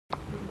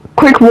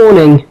quick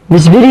warning,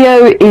 this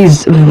video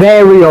is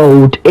very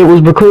old. It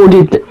was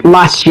recorded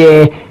last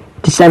year,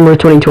 December of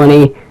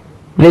 2020.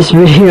 This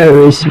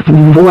video is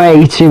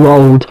way too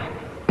old,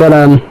 but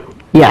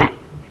yeah,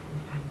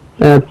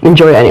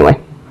 enjoy it anyway.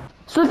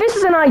 So this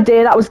is an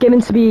idea that was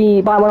given to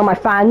me by one of my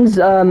fans,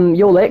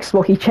 Yolix.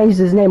 Well, he changed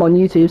his name on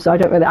YouTube, so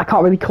I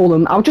can't really call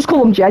him. I'll just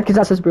call him Jed because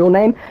that's his real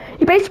name.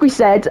 He basically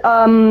said,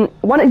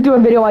 wanted to do a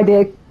video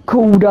idea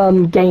called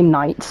Game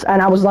Nights,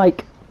 and I was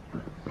like,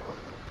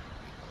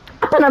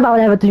 I don't know if I would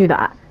ever do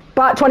that.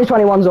 But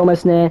 2021's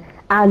almost near,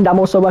 and I'm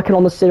also working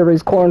on the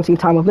series Quarantine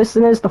Time with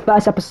Listeners. The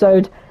first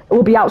episode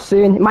will be out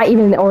soon. It might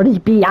even already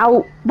be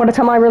out by the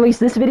time I release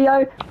this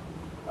video.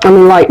 I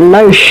mean, like,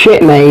 no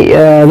shit, mate.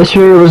 This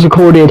video was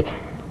recorded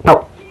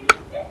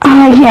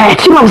yeah,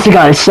 2 months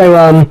ago, so,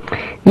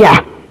 yeah.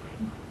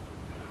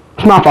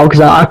 It's my fault,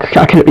 because I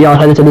couldn't be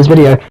arsed into this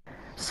video.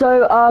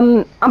 So,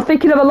 I'm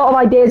thinking of a lot of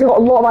ideas, I've got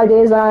a lot of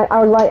ideas, and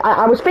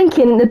I was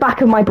thinking in the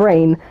back of my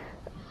brain,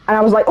 and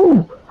I was like,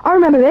 oh, I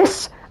remember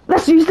this,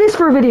 let's use this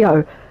for a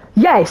video.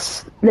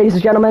 Yes, ladies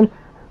and gentlemen,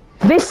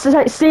 this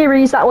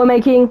series that we're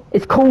making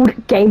is called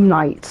Game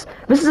Nights.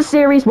 This is a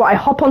series where I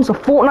hop onto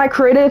Fortnite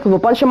Creative with a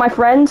bunch of my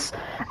friends,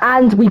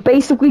 and we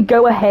basically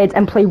go ahead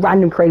and play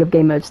random creative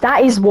game modes.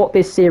 That is what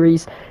this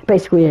series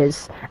basically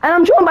is. And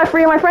I'm joined by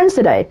 3 of my friends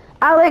today.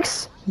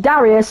 Alex,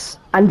 Darius,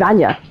 and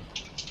Vanya.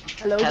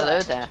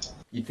 Hello there.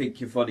 You think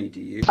you're funny, do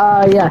you?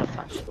 Yeah.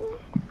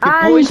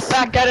 Your boy's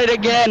back at it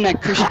again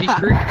at Crispy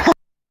Creek.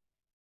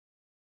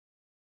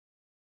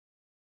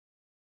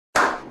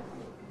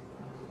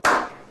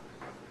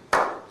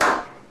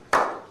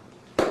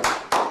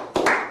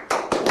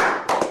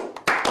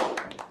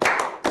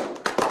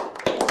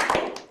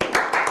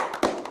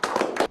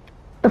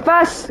 The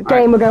first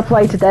game we're going to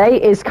play today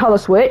is Color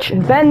Switch,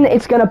 then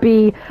it's going to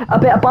be a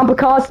bit of Bumper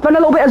Cars, then a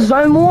little bit of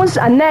Zone Wars,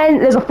 and then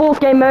there's a 4th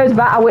game mode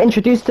that I will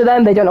introduce to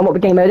them. They don't know what the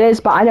game mode is,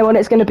 but I know what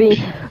it's going to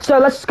be. So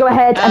let's go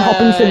ahead and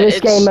hop into this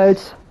game mode.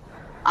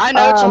 I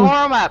know, it's a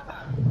horror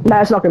map. No,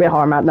 it's not going to be a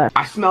horror map, no.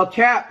 I smell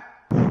cat.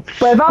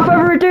 But without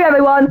further ado,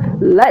 everyone,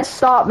 let's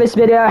start this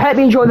video. I hope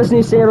you enjoy this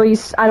new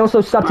series, and also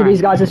sub to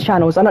these guys'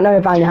 channels. I don't know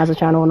if Vanya has a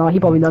channel or not, he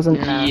probably doesn't.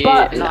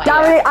 But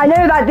Darius, I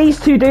know that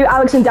these two do,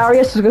 Alex and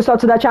Darius, so go sub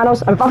to their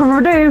channels. And without further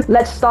ado,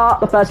 let's start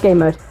the first game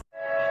mode.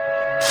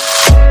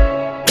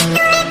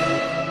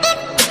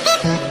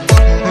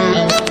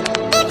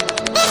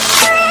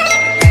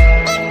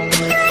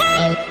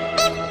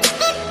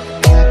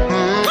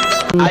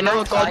 I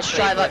know a god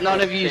strat that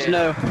none of yous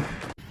know.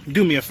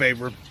 Do me a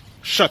favor.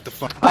 Shut the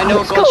fuck up. I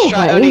know a god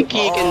strat only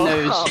Keegan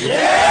knows.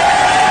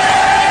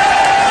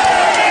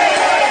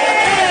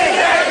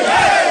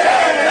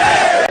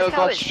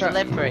 It's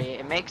slippery.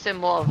 It makes it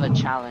more of a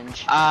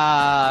challenge.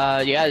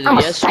 Yeah,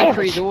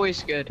 slippery's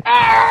always good. No,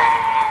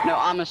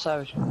 I'm a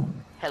savage.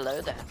 Hello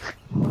there.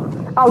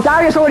 Oh,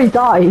 Darius already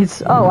died.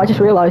 Oh, I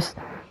just realised.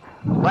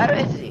 Where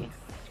is he?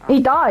 He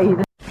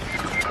died.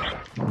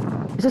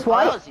 Is this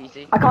white? That was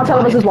easy. I can't tell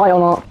if this is white or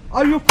not.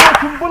 Are you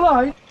fucking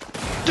blind?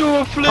 Do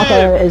a flip!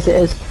 Okay, it is, it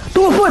is.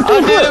 Do a flip, do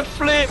a did a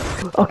flip!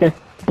 flip! Okay,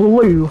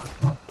 blue.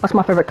 That's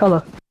my favourite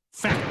colour.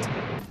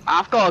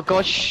 I've got a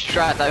god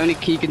strat that only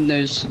Keegan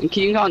knows. And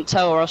Keegan can't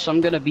tell or else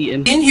I'm gonna beat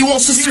him. And he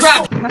wants to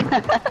scrap! I'm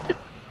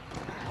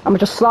gonna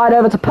just slide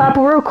over to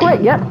purple real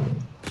quick, yep.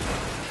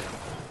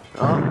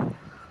 Oh.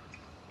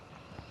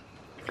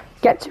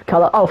 Get to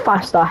colour. Oh,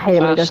 faster. I hate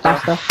it when it goes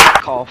faster.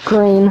 Fuck off.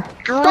 Green.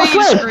 Green Stop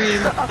screen!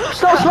 swearing!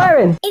 Stop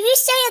swearing! If you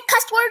say a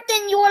cuss word,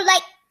 then you're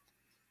like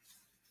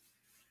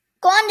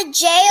going to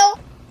jail.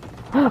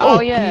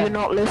 Oh yeah. Do you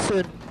not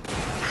listen?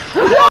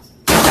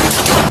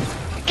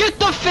 Get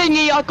the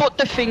thingy! I got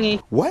the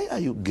thingy! Why are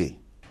you gay?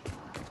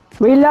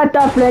 Reload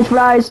the french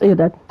fries. Oh, you're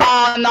dead.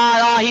 Oh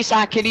no, he's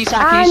hacking,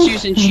 And he's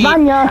using cheat.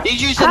 Vanya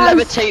He's using has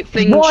levitate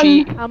thing won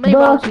cheat. How many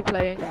rounds are you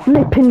playing?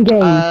 Flipping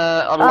game.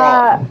 A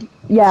lot.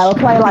 Yeah, we'll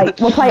play 8.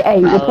 We'll play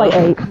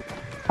 8.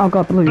 Oh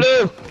god, blue.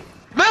 Blue!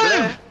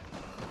 Blue!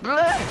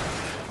 Blue!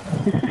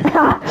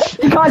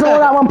 You guys are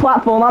all on one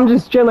platform. I'm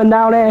just chilling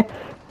down here.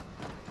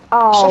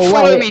 Oh, So wait.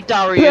 follow me,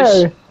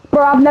 Darius.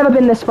 Bro, I've never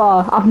been this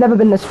far. I've never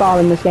been this far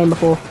in this game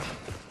before.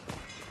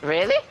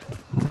 Really?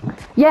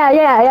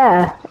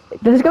 Yeah.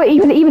 Does it go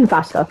even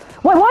faster?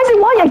 Why is it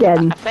white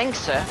again? I think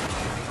so.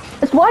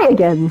 It's white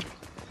again.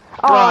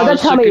 Oh, Bro, I don't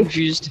was tell so me.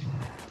 confused.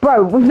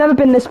 Bro, we've never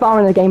been this far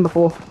in the game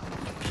before.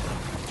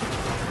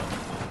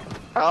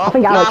 I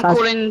think No, Alex has.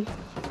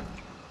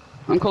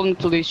 I'm calling the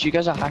police, you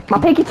guys are hacking. My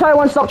pinky toe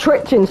won't stop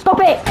twitching. Stop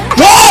it!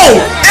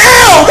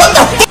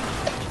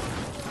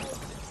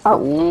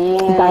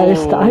 Oh,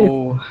 Darius died.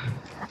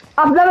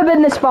 I've never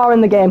been this far in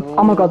the game.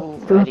 Oh my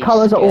god, the very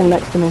colours are all scary.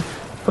 next to me.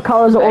 The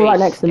colours are all Very right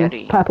next to me.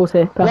 scary. Purple's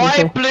here. Purple's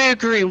here. White, blue,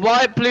 green,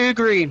 white, blue,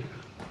 green.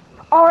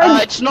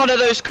 Orange! It's none of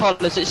those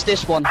colours, it's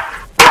this one.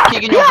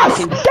 Keegan, you're Yes!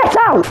 hacking. Get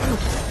out!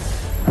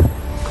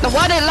 No,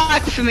 why did it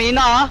lag for me,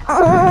 nah?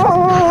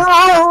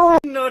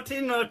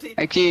 Naughty.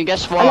 Hey, Keegan,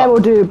 guess And then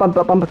what? we'll do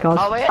bumper cars.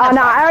 Oh, wait,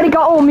 No, I already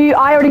got all mute.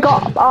 I already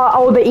got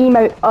all the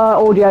emote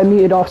audio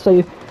muted off,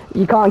 so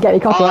You can't get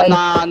any Oh, copyright.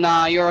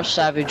 nah, you're a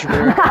savage,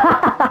 bro.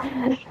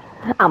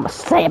 I'm a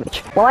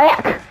savage.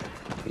 Black.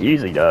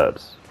 Easy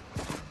dubs.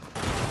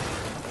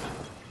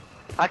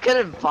 I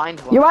couldn't find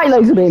one. You're right,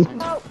 Laserbeam.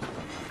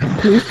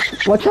 Please,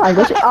 watch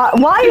out.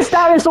 Why is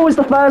Darius always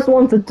the first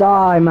one to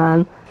die,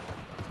 man?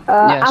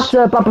 Yes.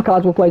 After bumper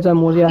cards, we'll play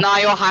Zone Wars, yeah. Nah,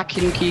 you're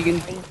hacking, Keegan.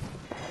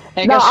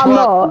 Hey, No, guess I'm what?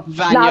 not.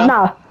 Vanya.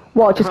 Nah.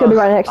 Watch, it's gonna be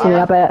right next to me,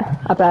 I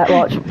bet.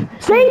 Watch.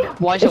 See?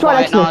 Why is It's it right white?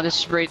 next to Nah,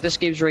 me. this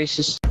game's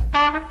racist.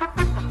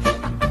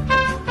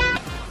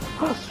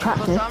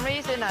 Trapped For me. some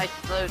reason, I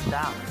slowed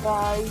down.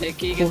 Hey,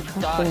 Keegan,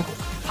 die.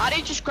 How did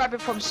you just grab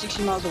it from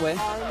 60 miles away?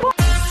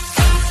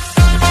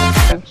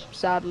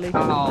 Sadly.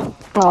 Oh,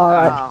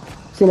 Alright. Oh.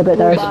 See you in a bit,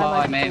 Darius.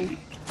 goodbye, mate.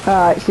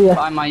 Alright, see ya.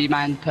 Bye, my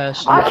man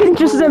person. I can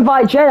just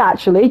invite Jed,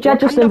 actually. Jed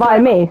just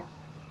invited me.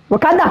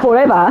 Wakanda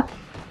forever.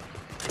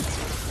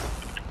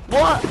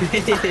 What?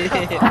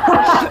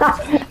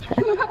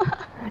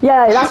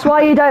 Yeah, that's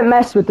why you don't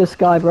mess with this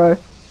guy, bro.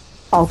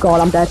 Oh god,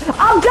 I'm dead.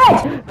 I'm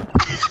dead!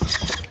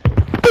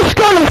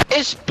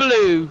 It's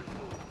blue.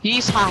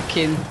 He's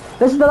hacking.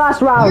 This is the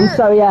last round,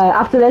 so yeah,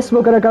 after this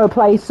we're gonna go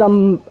play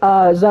some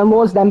Zone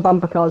Wars, then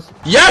bumper cars.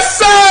 Yes,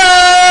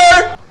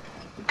 sir!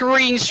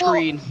 Green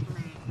screen.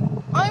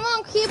 I'm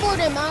on keyboard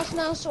and mouse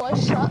now, so I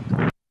suck.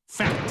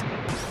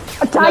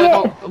 Dang it!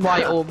 No,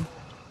 white orb.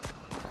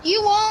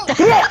 You won't.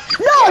 Yeah!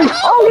 No!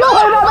 Oh no!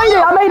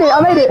 I made it!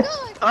 I made it!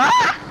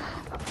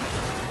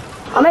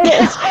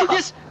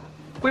 Yes.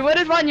 Wait, where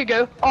did Vanya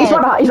go? He's right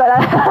Oh, behind, he's like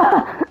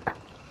that.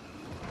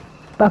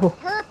 Purple.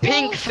 Purple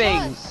Pink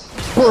thing.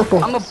 sus.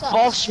 Purple. I'm a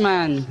boss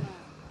man.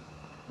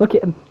 Look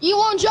at him. You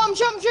won't jump.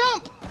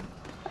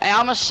 Hey,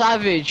 I'm a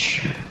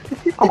savage.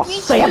 I'm a Me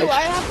too. savage.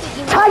 I have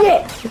to eat. Tag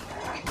it!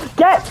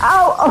 Get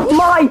out of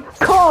my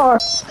car!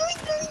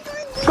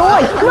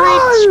 Guys,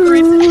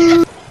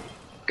 no!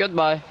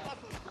 Goodbye.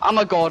 I'm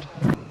a god.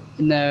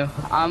 No,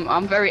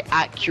 I'm very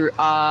accurate.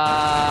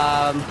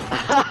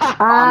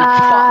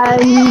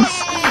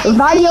 And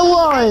Vanya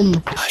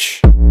won!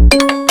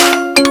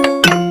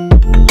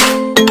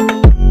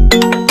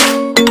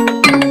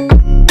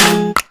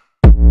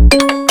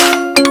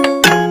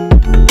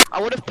 I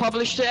would have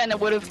published it and it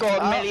would have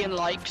got a million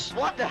likes.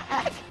 What the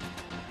heck?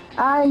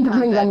 And I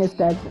think Vanya's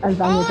dead, and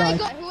Vanya Oh my died.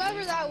 god,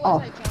 whoever that was, Oh.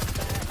 I jumped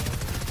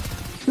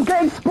at. You're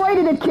getting sprayed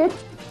in it, kid!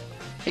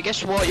 Hey,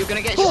 guess what? You're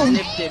gonna get Boom.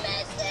 snipped it.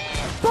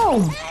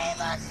 Boom!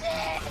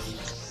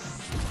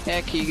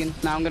 Yeah, Keegan.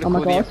 Now I'm gonna Oh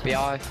my call the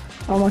God. FBI.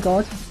 Oh my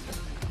god.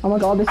 Oh my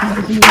god, this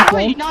is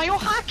Wait, insane. now you're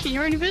hacking.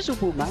 You're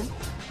invisible, man.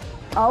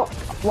 Oh,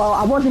 well,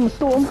 I was in the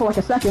storm for like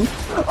a second.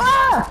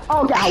 Ah!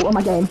 Oh, get out of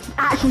my game.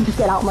 Actually, just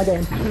get out of my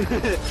game.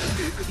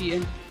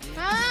 Ian.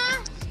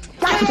 Huh?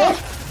 That's a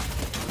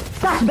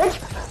bitch! That's a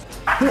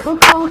bitch! Little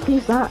cock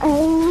is that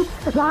aim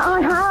that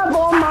I have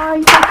on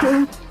my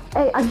fucking...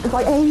 Hey, it's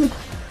like AIDS.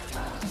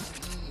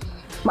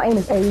 My aim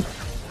is AIDS.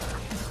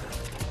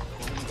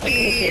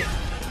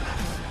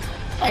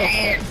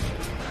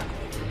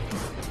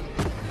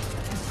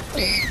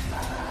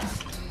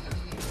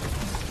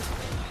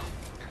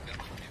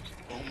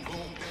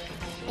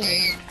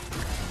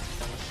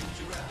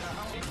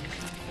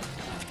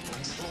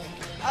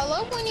 I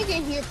love when you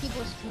can hear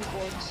people's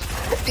keyboards.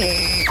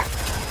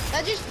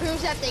 That just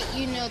proves that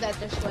you know that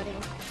they're sweating.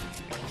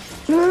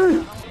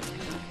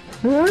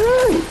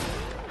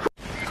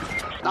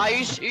 Nah,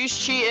 who's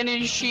cheating?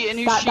 Who's cheating?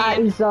 Who's That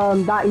cheating? is,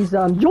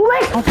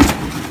 Julie!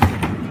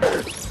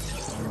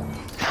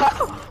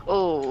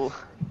 Oh.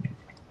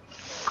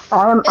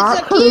 I am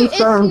actually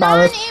so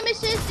embarrassed. non-aim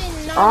assist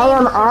and I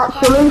am non-aim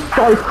actually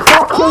so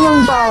fucking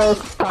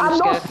embarrassed. I'm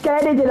not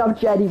scared. scared of it of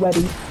Jetty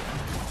Weddy.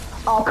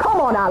 Oh,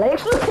 come on,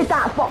 Alex. Look at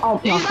that. Oh,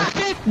 no. He's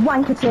hacking.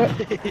 Wank at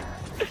it.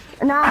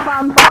 Nah,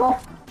 fam, fuck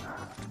off.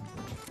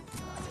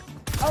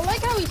 I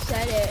like how he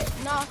said it.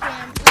 Nah,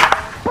 fam.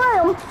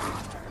 Bam!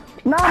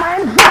 Nah,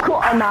 man. Fuck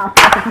off. Oh, nah.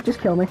 Fuck off. Just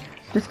kill me.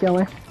 Just kill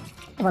me.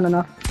 I've had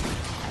enough.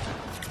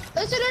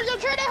 Listeners, I'm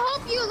trying to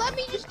help you. Let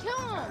me just kill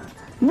him.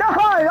 No,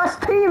 that's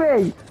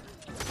TV.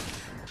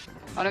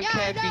 I don't Yeah,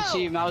 care I if you know.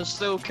 team. I'll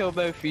still kill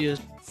both of you.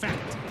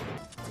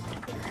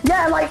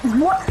 Yeah, like,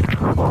 what?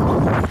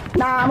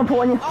 Nah, I'm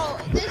reporting you. Oh,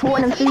 this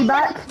Reporting and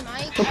feedback.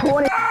 Mike.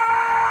 Reporting.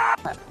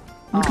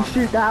 You can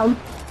shoot down.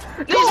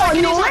 Go He's on,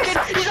 hacking, you he's Alex.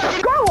 hacking, he's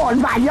hacking. Go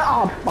on, man. Yeah,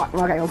 oh, fuck.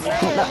 Okay,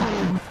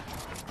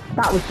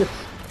 that was just...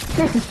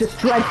 This is just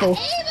dreadful.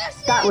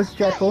 That was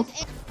dreadful.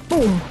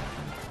 Boom.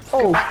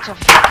 Oh. Back to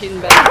fucking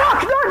bed.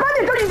 Fuck! No,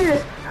 man, don't you do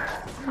this!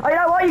 Oh, you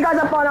know what? You guys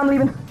have fun. I'm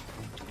leaving.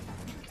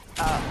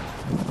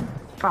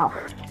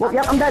 Oh. Well,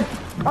 yep, I'm dead.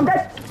 I'm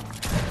dead.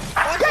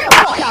 Get the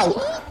fuck out!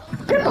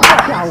 Get the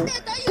fuck out!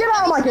 Get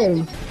out of my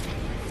game!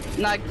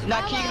 Now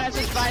Keegan has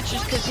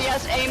advantages because he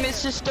has aim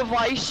assist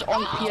device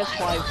on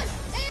PS5.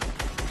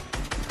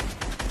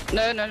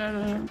 No.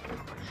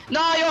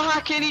 No, you're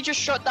hacking. He just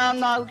shut down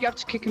now. You have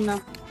to kick him now.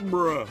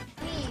 Bruh.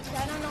 Please,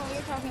 I don't know what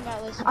you're talking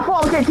about, listen. I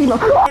thought I was getting team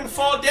up. Wouldn't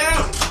fall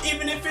down,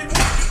 even if it.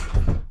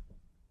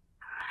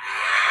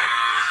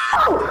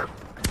 Oh!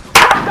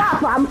 Fuck that,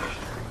 fam!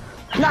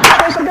 Nah,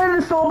 thanks, I'm going to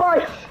the store,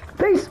 bye!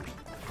 Peace!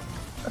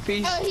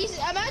 peace.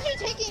 Oh, imagine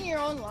taking your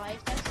own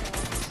life. That's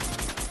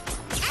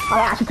all. I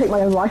actually take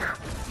my own life.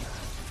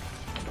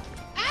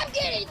 I'm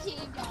getting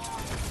teamed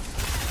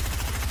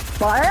off.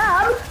 But I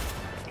am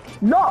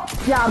not.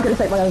 Yeah, I'm gonna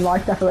take my own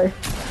life, definitely.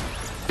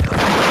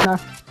 No,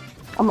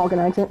 I'm not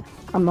gonna exit.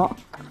 I'm not.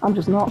 I'm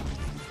just not.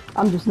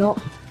 I'm just not.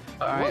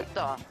 Alright. What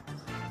the?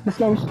 This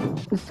game's.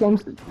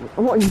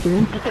 What are you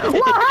doing?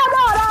 What?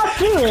 That's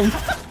cheating.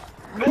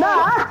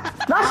 Nah,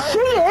 that's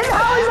cheating.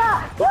 How is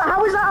that? What?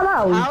 How is that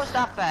allowed? How's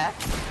that fair?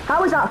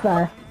 How is that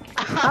fair?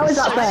 How is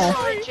that fair?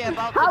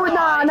 How is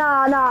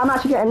nah? I'm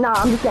actually getting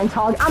I'm just getting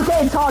targeted. I'm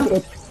getting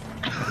targeted.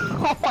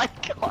 Oh my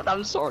god,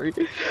 I'm sorry.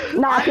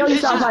 Nah, kill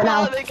yourself right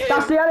now.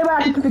 That's the only way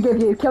I can forgive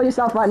you. Kill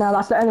yourself right now.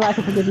 That's the only way I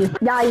can forgive you.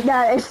 Yeah,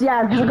 because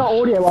I got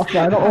audio off,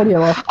 bro. I got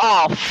audio off.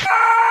 Oh.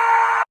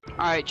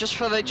 Alright, just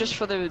for the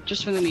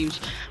memes.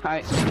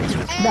 Alright.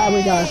 There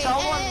we go.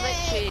 Someone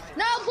literally.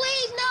 No,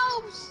 please,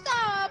 no,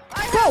 stop.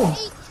 I Go. have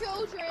 8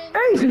 children.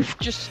 Easy.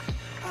 Just.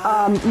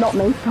 Not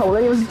me.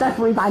 Totally. It was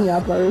definitely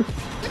Vanya, bro.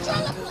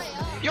 Controller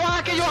player. You're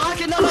hacking,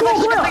 no, Control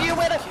no, player. you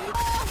with it.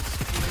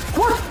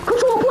 What?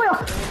 Controller player.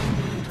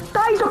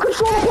 That is a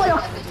controller player.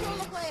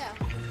 Controller player.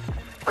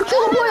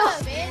 Controller player.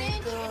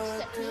 Advantage,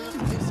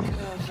 except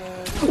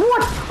me.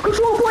 What?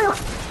 Controller player.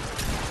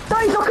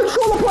 That is a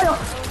controller player.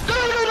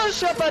 No,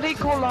 somebody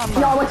call on.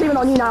 Yo, we're teaming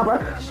on you now, bro.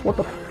 What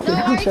the? No,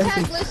 I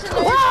tag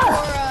listeners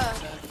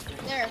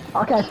there.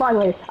 Okay,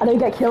 finally. I didn't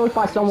get killed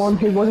by someone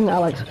who wasn't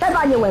Alex. Let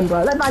Vanya win,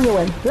 bro. Let Vanya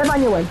win.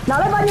 Now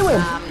let Vanya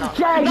win.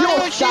 Jade, No,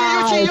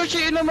 you're you're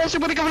cheating. No,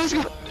 somebody come on, let's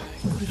go.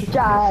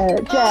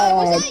 Jade. Was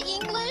that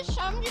English?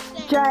 I'm just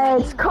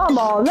saying. Jade, come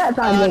on. Let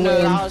Vanya No,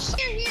 win. that was.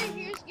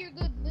 Here's your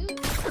good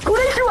loot.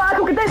 Konnichiwa,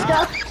 Kokadeska.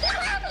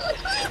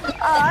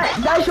 Alright,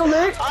 there's your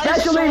loot.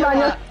 There's your loot,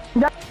 Vanya.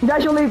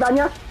 There's your loot,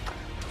 Vanya.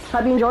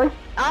 Hope you enjoy.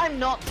 I'm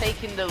not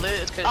taking the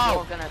loot because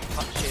you're gonna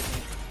shoot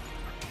me.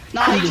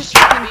 No, he just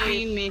fucking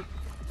beamed me.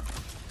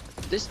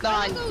 This no.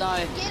 Get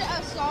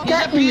a song.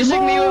 He's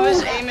abusing me with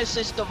his aim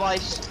assist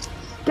device.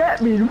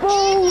 Get me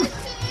involved.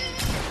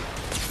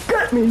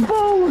 Get me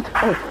involved.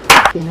 Oh,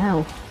 fucking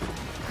hell.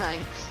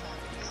 Thanks.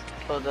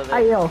 For the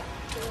Hey, yo.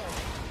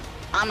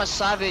 I'm a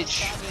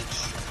savage.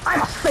 I'm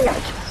a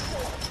savage.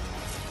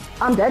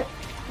 I'm dead.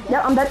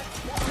 Yeah, I'm dead.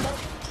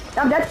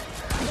 I'm dead.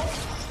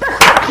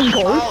 That's fucking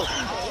cool. Oh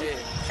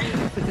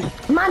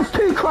shit. Man's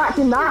too cracked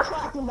in that.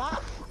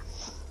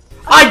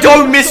 I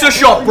don't miss a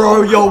shot,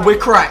 bro. Yo, we're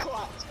cracked.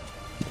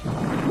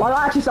 Why do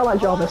I actually sound like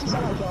Jarvis?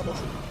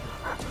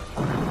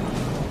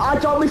 I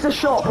don't miss a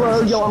shot,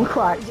 bro. Yo, I'm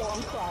cracked.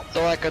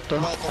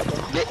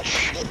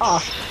 Bitch. Ah,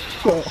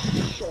 shit.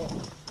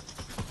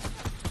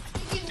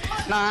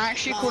 Nah, I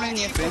actually calling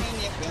you thing.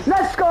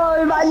 Let's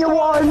go, man. You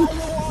won.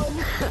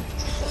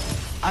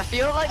 I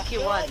feel like you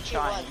weren't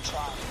trying.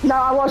 No,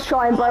 I was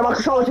trying, bro. My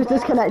controller just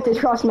disconnected.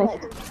 Trust me.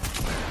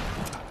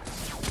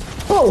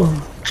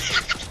 Boom.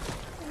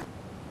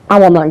 I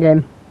won that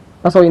game.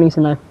 That's all you need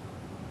to know.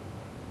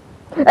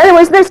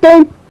 Anyways, next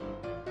game.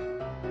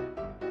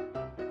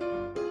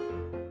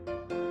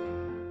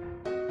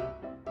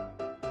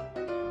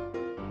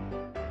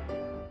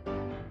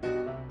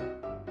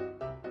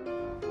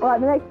 Alright,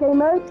 the next game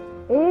mode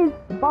is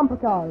bumper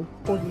cars.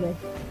 Fortunately.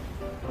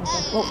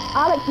 Okay. Well,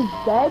 Alex is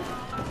dead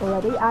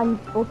already, and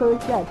also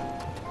is dead.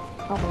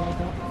 I'll believe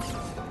that.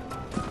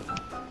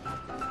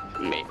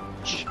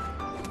 Mitch.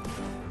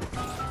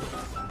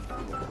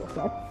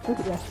 Dead. Look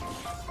at this.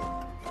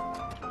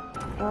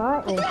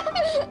 Alright.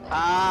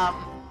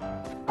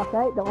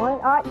 Okay, don't worry.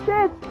 Alright,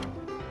 cheers!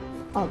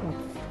 Oh god.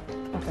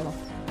 Okay, well.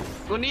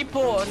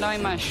 Gunipo, no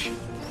mash.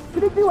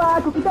 Konnichiwa,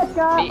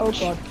 Kokidetsuka! Oh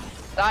god.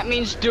 That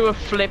means do a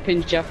flip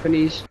in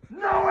Japanese.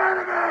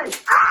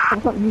 I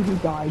thought you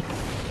died.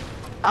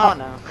 Oh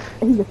no.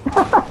 He just...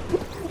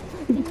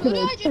 he just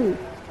killed I two.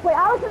 Wait,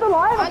 Alex is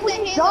alive? I I'm the thought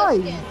he Halo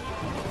died.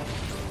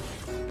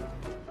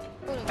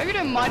 skin. I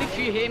don't mind if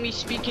you hear me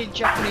speaking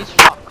Japanese.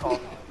 Fuck off.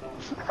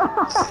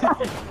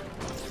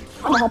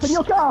 I'm gonna hop in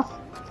your car.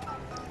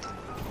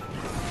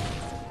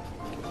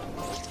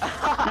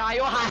 Nah,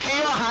 you're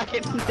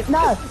hacking.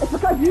 No, it's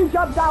because you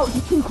jumped out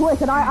too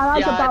quick and I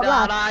jumped out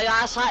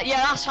last.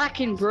 That's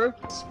hacking, bro.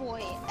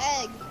 Boy,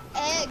 egg.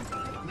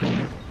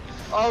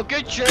 Oh,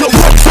 good job.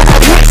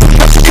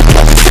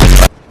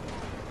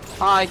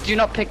 Do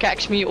not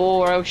pickaxe me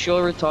or else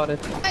you're retarded.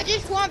 I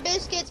just want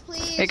biscuits,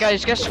 please. Hey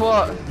guys, guess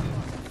what?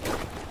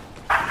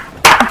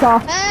 Car.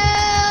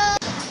 Help!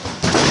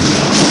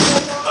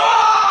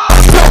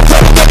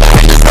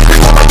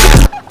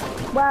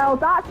 Well,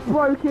 that's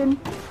broken.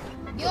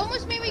 You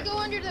almost made me go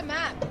under the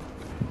map.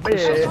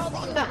 Okay,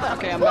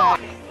 I'm back.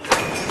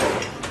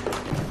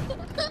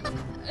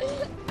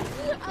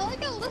 I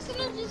like how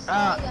listeners just say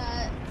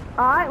that.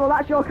 Alright, well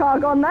that's your car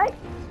gone, mate.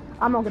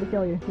 I'm not gonna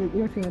kill you.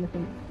 You're too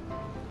innocent.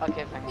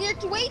 Okay, thank you.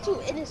 You're way too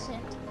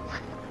innocent.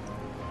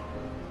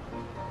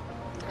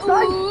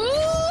 Sorry.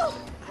 Ooh.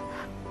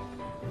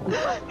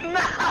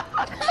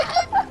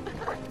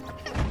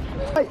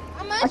 Wait,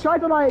 I tried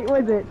to like,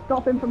 what is it,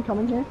 stop him from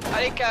coming here.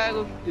 I think I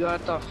will do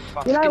what the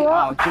fuck. You know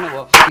what? Do you know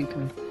what? Fucking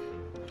come.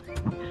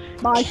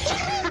 Bye.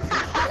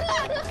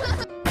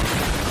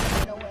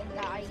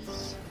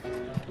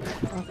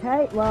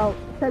 Okay, well,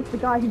 says the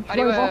guy who drove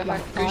Anyway, off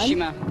last time.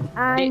 Fukushima.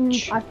 And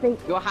Bitch. I think...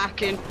 You're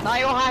hacking. Now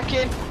you're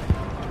hacking.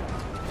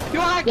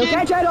 You're Yo, hacking.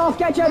 get Jed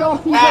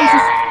off, he's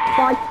racist.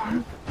 Bye.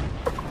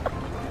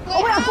 Wait,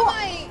 wait, I how thought- am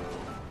I?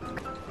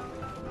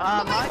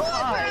 My My quad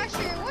car.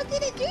 crasher. What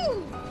did it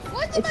do?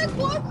 What did my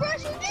quad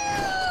crasher do?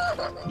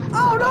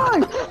 Oh no!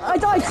 I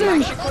died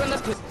too! Actually, put in the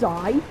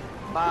Die?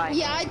 Bye.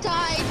 Yeah, I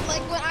died.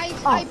 Like when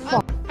Oh,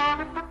 fuck.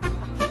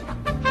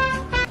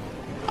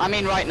 I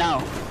mean, right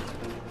now.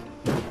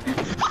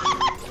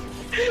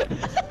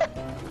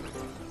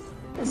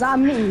 Does that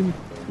mean?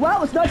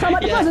 Well, it's no time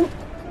like the Yeah. present.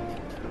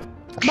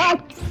 Bye!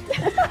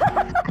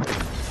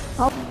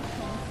 Oh.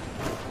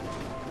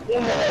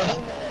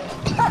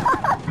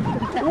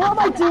 What am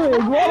I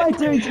doing? What am I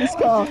doing to this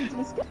car?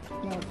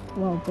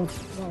 Well done.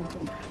 Well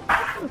done.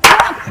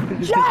 Fuck!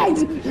 Jed!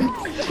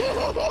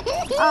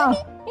 Ah.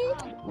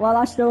 Well,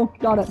 I still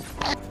got it.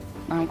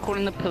 I'm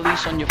calling the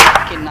police on your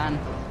fucking nan.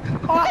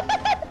 Oh.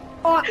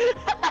 Oh.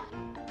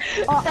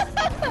 Oh.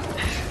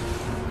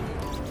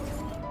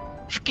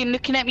 Fucking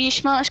looking at me, you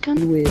smartest cunt.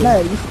 No, you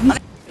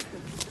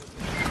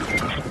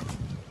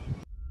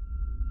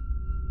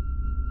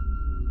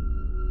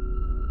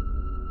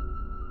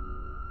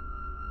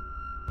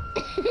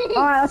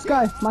Alright, let's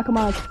go. Michael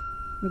Myers.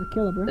 You're the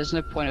killer, bro. There's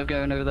no point of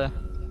going over there.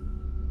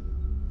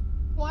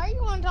 Why are you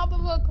on top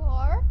of a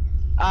car?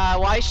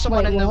 Why is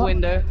someone Wait, in the what?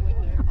 window?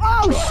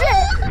 Oh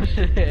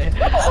shit!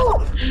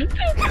 Oh.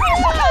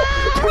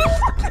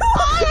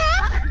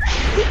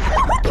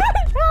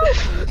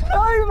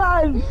 No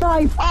man!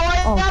 Knife! Oh,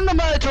 I Oh. am the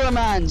murderer,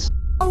 man!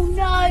 Oh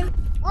no!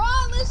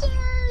 Wrong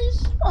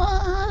listeners!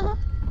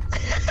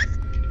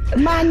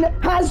 Man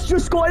has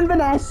just gotten the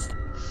nest.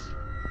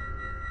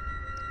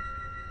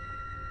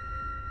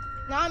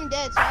 Now I'm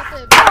dead, so I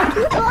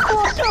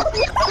have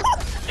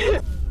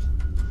to.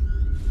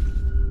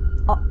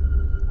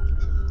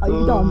 Are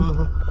you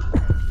dumb?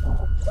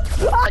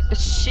 Like the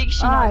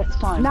 69th Alright,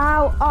 time.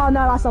 now, oh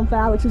no, that's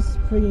unfair, which is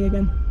freaking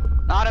again.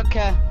 I don't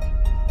care.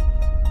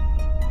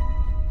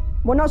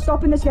 We're not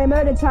stopping this game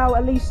until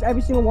at least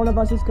every single one of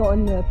us has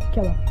gotten the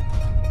killer.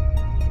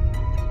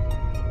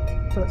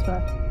 So it's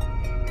fair.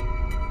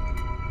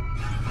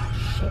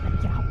 Shit, let me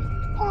get out.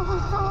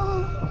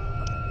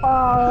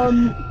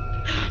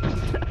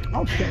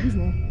 Oh shit, he's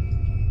near.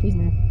 He's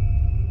near.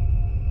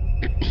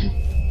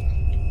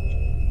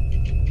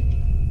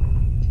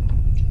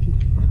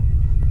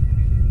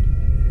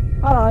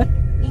 Hello.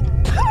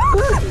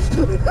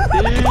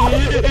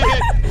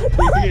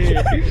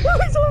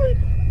 Sorry.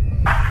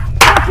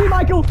 Fuck you,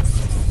 Michael.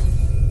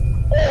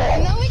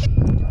 No, we can...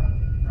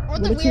 Or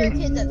the Look at weird you,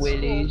 kids at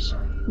Willies.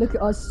 school. Look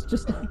at us,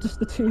 just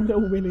the two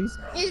little willies.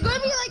 He's gonna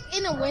be like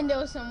in a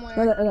window somewhere.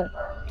 Look.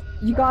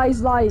 You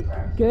guys like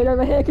good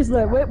over here? Cause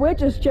look, we're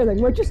just chilling.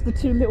 We're just the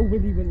two little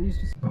willies.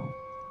 Just...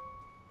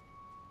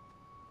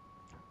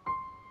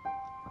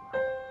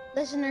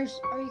 Listeners,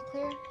 are you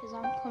clear? Cause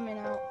I'm coming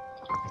out.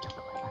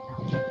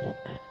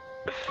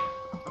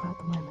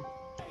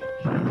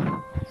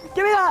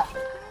 Give me that!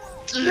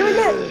 Give me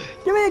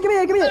it!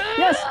 Give me it!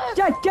 Yes!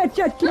 Jed, keep it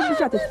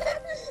distracted. Help me!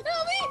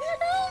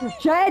 Help me!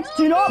 Jed,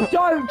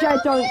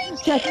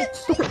 don't! Jed,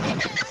 stop it!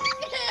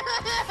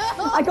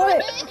 I got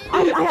it!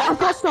 I've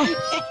got stuff!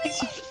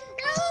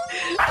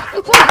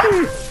 Fuck you!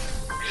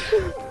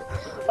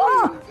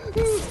 Ah!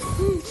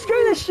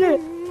 Screw this shit!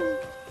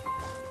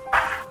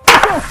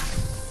 Fuck off!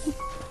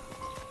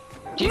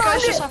 Do you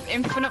guys just have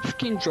infinite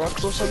fucking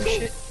drugs or some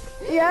shit?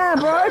 Yeah,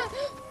 bro!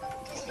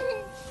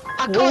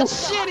 I can't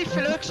see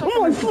anything, it looks like Oh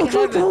my I'm fucking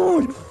fucking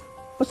heaven. god!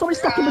 There's somebody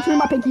stuck in between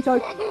my pinky toe.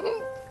 He's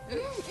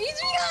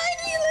behind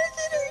me,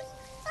 listeners!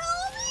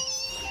 Help me!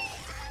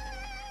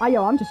 Ah,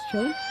 yo, I'm just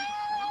chilling.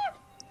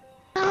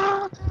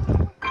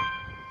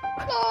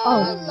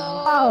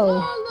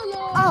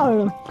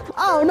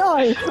 Oh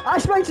no! I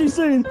spoke too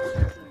soon!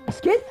 A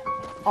skid?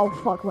 Oh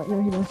fuck, wait,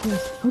 no, he wants me.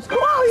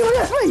 Oh, you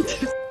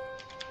want me!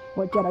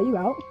 What, Jed, are you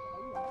out?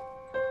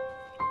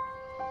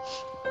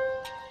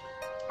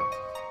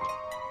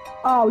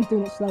 Oh, he's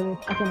doing it slowly.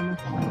 Okay, no, no.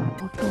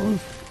 Oh,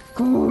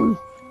 go on.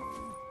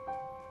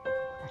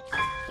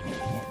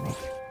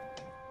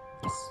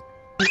 Yes.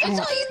 I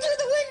saw you through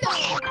the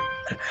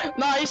window!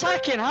 No, he's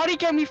hacking. How'd he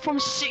get me from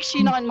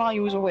 69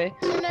 miles away?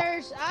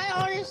 Listeners, I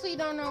honestly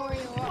don't know where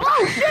you are.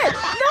 Oh shit!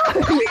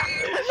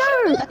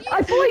 No! No!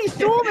 I thought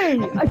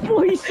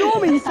he saw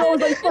me! So I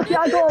was like, fuck it,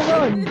 I gotta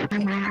run!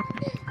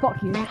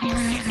 Fuck you.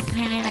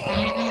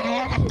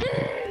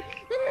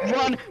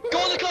 Run! Go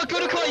on the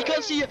car, you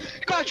can't see you!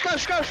 Crash!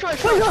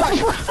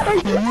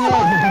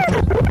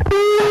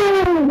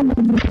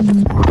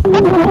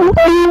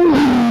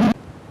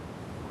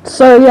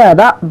 So yeah,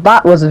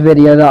 that was a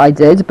video that I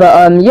did,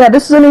 but yeah,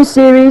 this is a new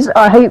series.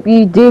 I hope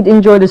you did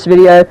enjoy this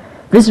video.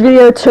 This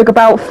video took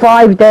about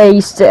 5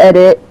 days to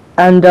edit,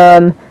 and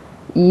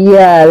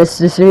yeah, this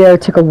video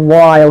took a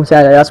while to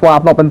edit. That's why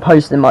I've not been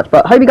posting much,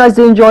 but hope you guys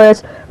did enjoy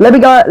it.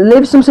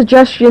 Leave some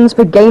suggestions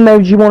for game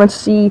modes you want to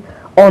see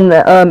on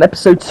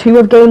episode 2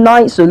 of Game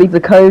Night, so leave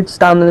the codes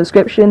down in the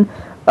description.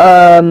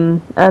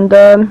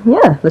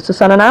 Yeah, let's just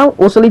sign out.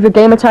 Also leave your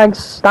gamer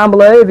tags down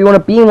below if you want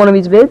to be in one of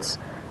these vids.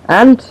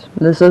 And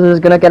this is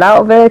gonna get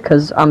out of here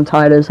because I'm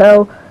tired as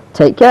hell.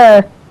 Take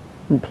care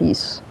and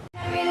peace.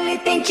 I really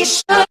think you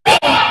should.